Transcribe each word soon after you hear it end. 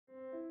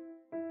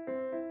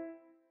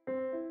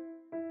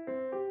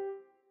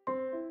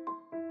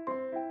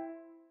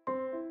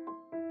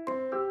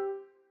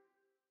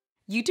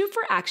YouTube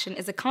for Action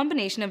is a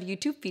combination of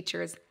YouTube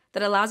features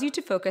that allows you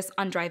to focus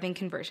on driving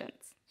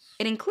conversions.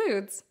 It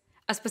includes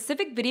a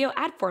specific video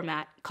ad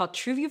format called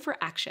TrueView for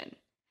Action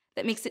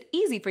that makes it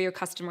easy for your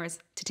customers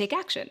to take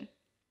action,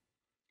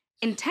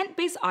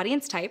 intent-based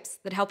audience types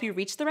that help you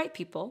reach the right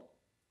people,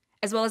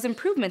 as well as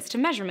improvements to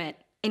measurement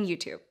in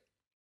YouTube.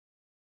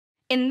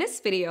 In this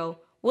video,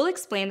 we'll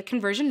explain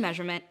conversion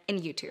measurement in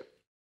YouTube.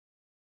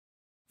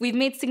 We've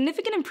made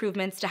significant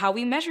improvements to how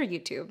we measure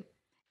YouTube,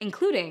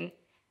 including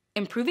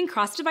improving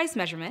cross-device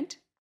measurement,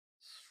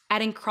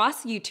 adding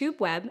cross-YouTube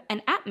web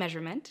and app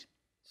measurement,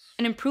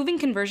 and improving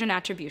conversion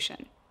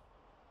attribution.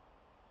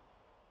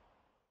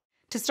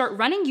 To start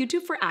running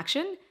YouTube for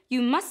Action,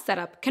 you must set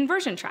up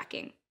conversion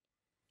tracking.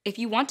 If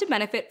you want to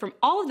benefit from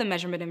all of the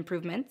measurement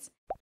improvements,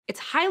 it's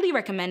highly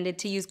recommended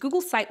to use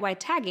Google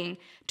site-wide tagging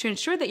to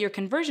ensure that your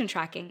conversion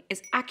tracking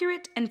is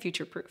accurate and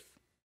future-proof.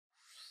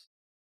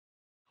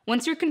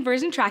 Once your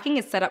conversion tracking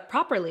is set up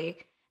properly,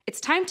 it's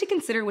time to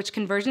consider which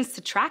conversions to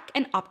track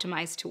and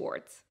optimize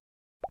towards.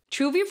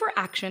 TrueView for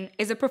Action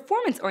is a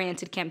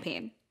performance-oriented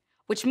campaign,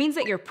 which means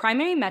that your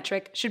primary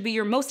metric should be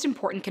your most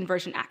important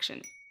conversion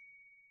action.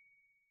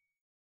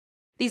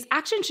 These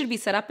actions should be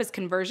set up as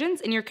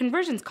conversions in your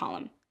conversions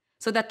column,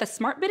 so that the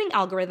smart bidding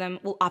algorithm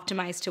will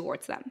optimize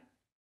towards them.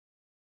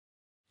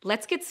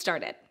 Let's get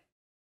started.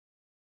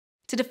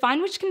 To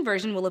define which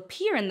conversion will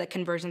appear in the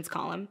conversions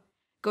column,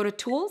 go to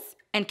Tools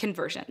and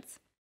Conversions.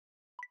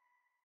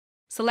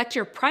 Select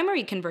your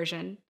primary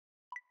conversion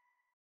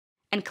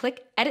and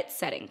click Edit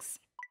Settings.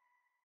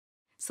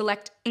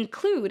 Select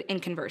Include in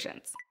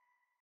Conversions,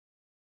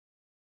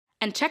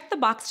 and check the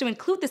box to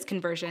include this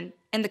conversion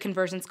in the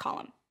conversions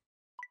column.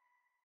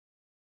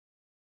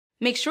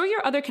 Make sure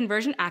your other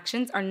conversion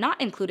actions are not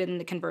included in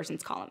the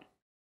conversions column.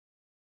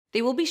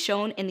 They will be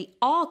shown in the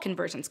All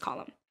Conversions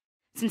column,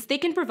 since they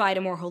can provide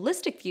a more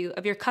holistic view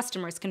of your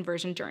customer's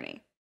conversion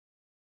journey.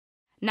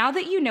 Now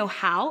that you know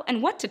how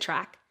and what to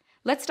track,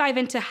 let's dive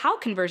into how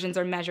conversions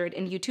are measured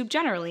in YouTube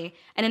generally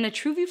and in a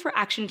TrueView for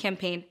Action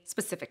campaign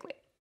specifically.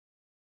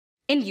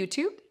 In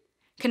YouTube,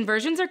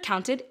 conversions are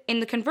counted in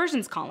the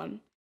conversions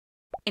column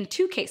in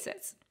two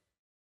cases.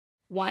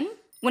 One,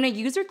 when a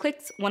user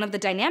clicks one of the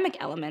dynamic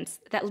elements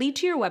that lead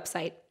to your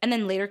website and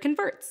then later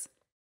converts.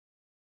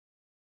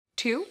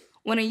 Two,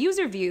 when a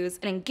user views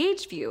an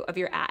engaged view of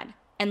your ad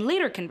and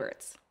later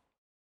converts.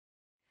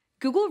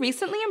 Google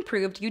recently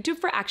improved YouTube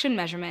for Action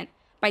measurement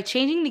by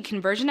changing the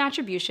conversion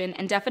attribution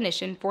and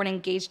definition for an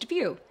engaged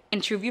view in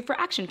TrueView for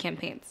Action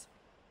campaigns.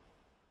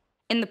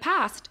 In the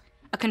past,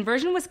 a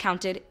conversion was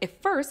counted if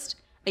first,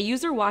 a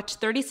user watched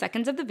 30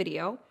 seconds of the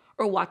video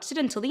or watched it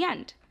until the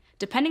end,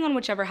 depending on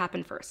whichever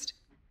happened first.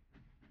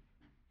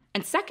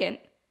 And second,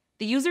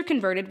 the user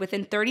converted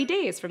within 30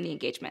 days from the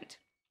engagement.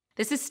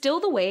 This is still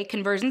the way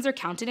conversions are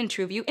counted in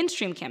TrueView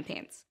in-stream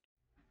campaigns.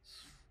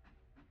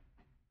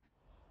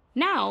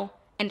 Now,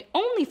 and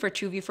only for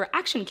TrueView for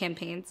Action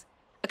campaigns,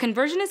 a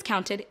conversion is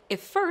counted if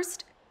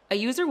first, a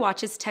user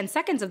watches 10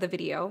 seconds of the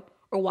video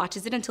or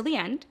watches it until the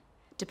end,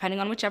 depending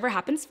on whichever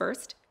happens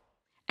first,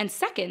 and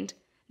second,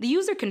 the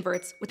user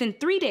converts within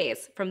 3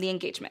 days from the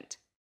engagement.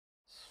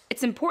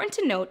 It's important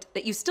to note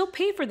that you still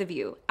pay for the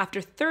view after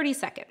 30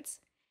 seconds.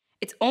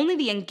 It's only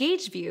the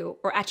engaged view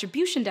or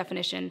attribution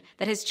definition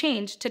that has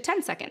changed to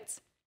 10 seconds.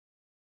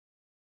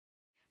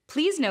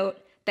 Please note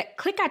that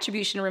click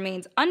attribution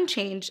remains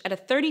unchanged at a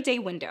 30-day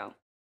window.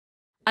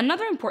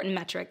 Another important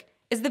metric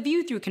is the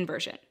view-through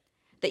conversion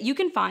that you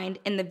can find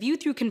in the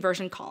view-through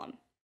conversion column.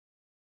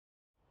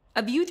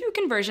 A view-through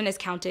conversion is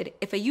counted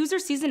if a user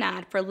sees an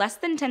ad for less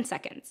than 10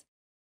 seconds,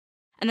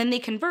 and then they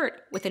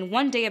convert within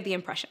 1 day of the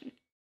impression.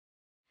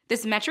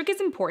 This metric is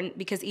important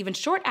because even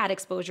short ad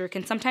exposure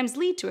can sometimes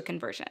lead to a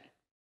conversion.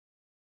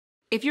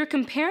 If you're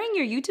comparing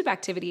your YouTube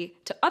activity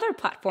to other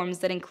platforms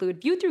that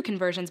include view-through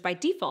conversions by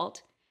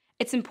default,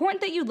 it's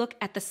important that you look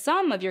at the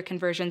sum of your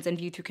conversions and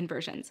view-through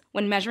conversions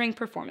when measuring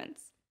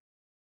performance.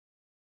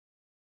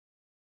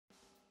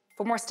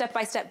 For more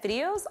step-by-step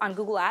videos on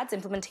Google Ads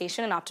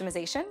implementation and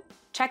optimization,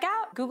 check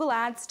out Google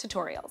Ads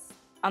tutorials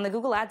on the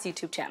Google Ads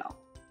YouTube channel.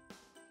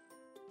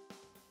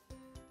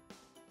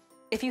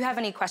 If you have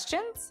any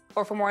questions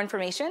or for more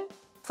information,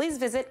 please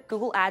visit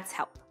Google Ads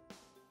Help.